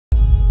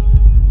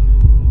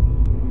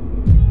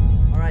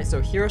Alright, so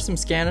here are some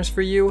scanners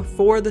for you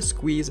for the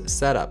Squeeze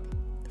setup.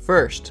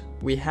 First,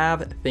 we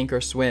have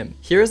Thinkorswim.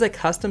 Here is a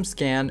custom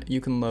scan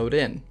you can load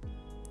in.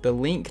 The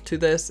link to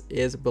this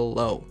is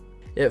below.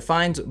 It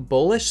finds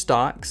bullish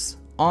stocks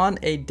on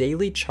a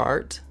daily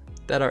chart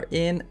that are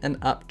in an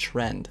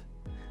uptrend,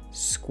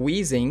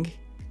 squeezing,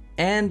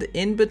 and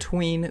in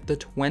between the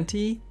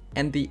 20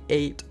 and the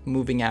 8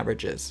 moving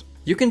averages.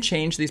 You can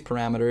change these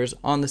parameters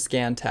on the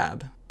scan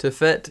tab to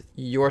fit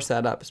your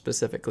setup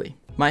specifically.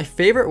 My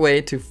favorite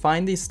way to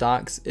find these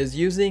stocks is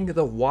using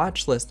the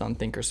watch list on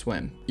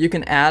Thinkorswim. You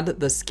can add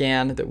the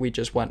scan that we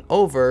just went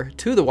over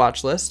to the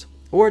watch list,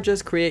 or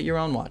just create your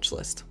own watch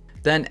list.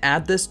 Then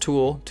add this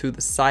tool to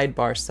the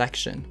sidebar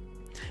section.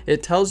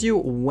 It tells you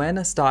when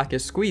a stock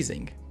is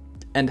squeezing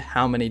and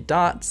how many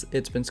dots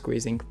it's been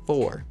squeezing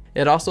for.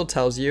 It also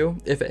tells you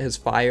if it has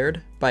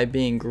fired by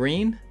being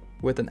green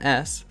with an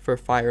S for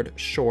fired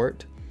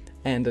short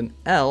and an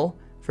L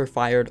for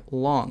fired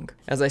long.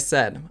 As I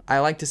said, I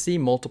like to see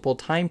multiple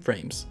time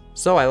frames,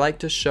 so I like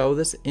to show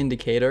this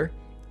indicator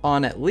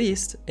on at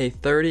least a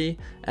 30,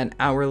 an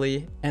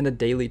hourly, and a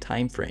daily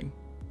time frame.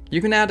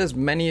 You can add as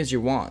many as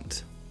you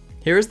want.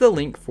 Here is the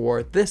link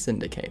for this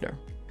indicator.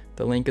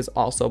 The link is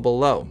also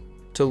below.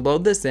 To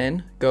load this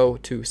in, go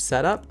to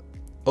Setup,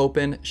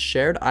 open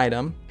Shared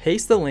Item,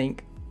 paste the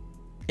link,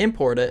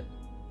 import it,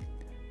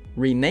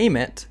 rename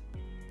it,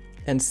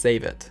 and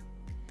save it.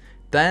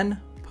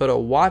 Then put a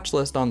watch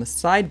list on the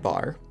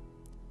sidebar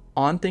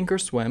on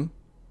Thinkorswim,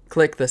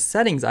 click the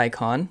settings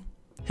icon,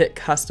 hit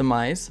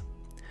Customize,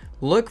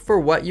 look for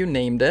what you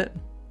named it,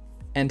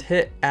 and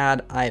hit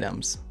Add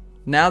Items.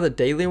 Now the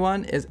daily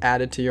one is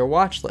added to your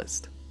watch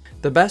list.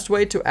 The best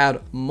way to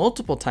add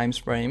multiple time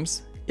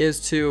frames is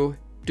to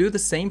do the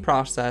same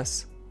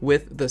process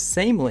with the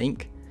same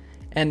link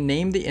and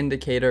name the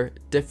indicator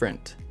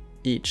different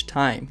each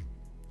time.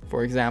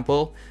 For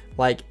example,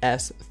 like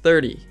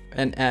S30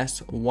 and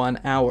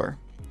S1 hour.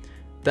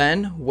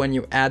 Then when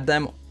you add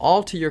them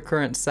all to your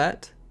current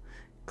set,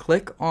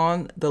 click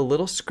on the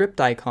little script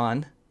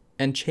icon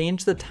and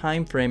change the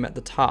time frame at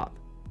the top.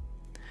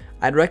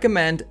 I'd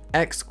recommend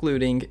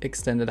excluding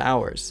extended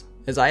hours,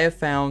 as I have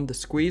found the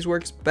squeeze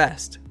works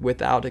best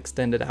without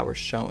extended hours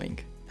showing.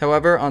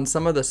 However, on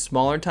some of the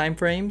smaller time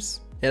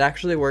frames, it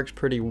actually works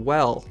pretty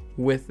well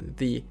with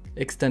the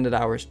extended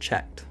hours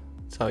checked.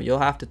 So you'll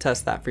have to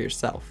test that for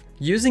yourself.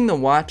 Using the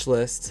watch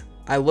list,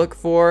 I look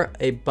for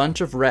a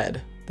bunch of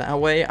red. That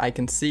way I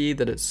can see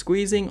that it's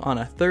squeezing on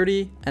a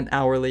 30, an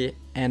hourly,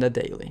 and a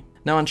daily.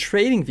 Now on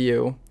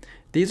TradingView,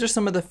 these are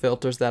some of the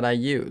filters that I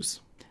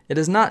use. It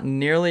is not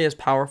nearly as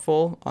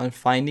powerful on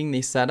finding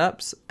these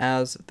setups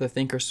as the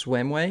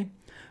Thinkorswim way,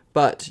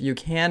 but you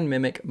can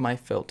mimic my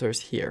filters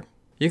here.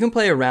 You can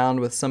play around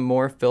with some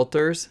more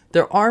filters.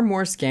 There are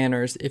more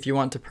scanners if you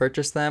want to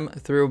purchase them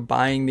through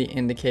buying the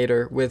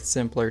indicator with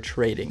simpler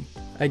trading.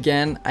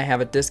 Again, I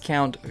have a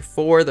discount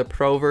for the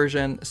Pro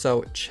version,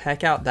 so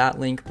check out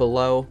that link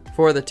below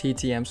for the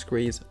TTM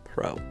Squeeze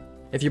Pro.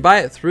 If you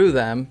buy it through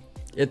them,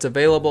 it's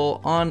available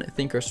on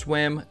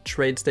Thinkorswim,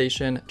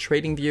 TradeStation,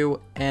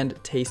 TradingView, and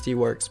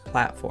Tastyworks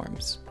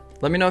platforms.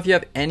 Let me know if you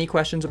have any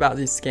questions about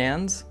these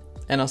scans,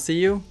 and I'll see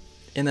you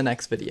in the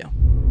next video.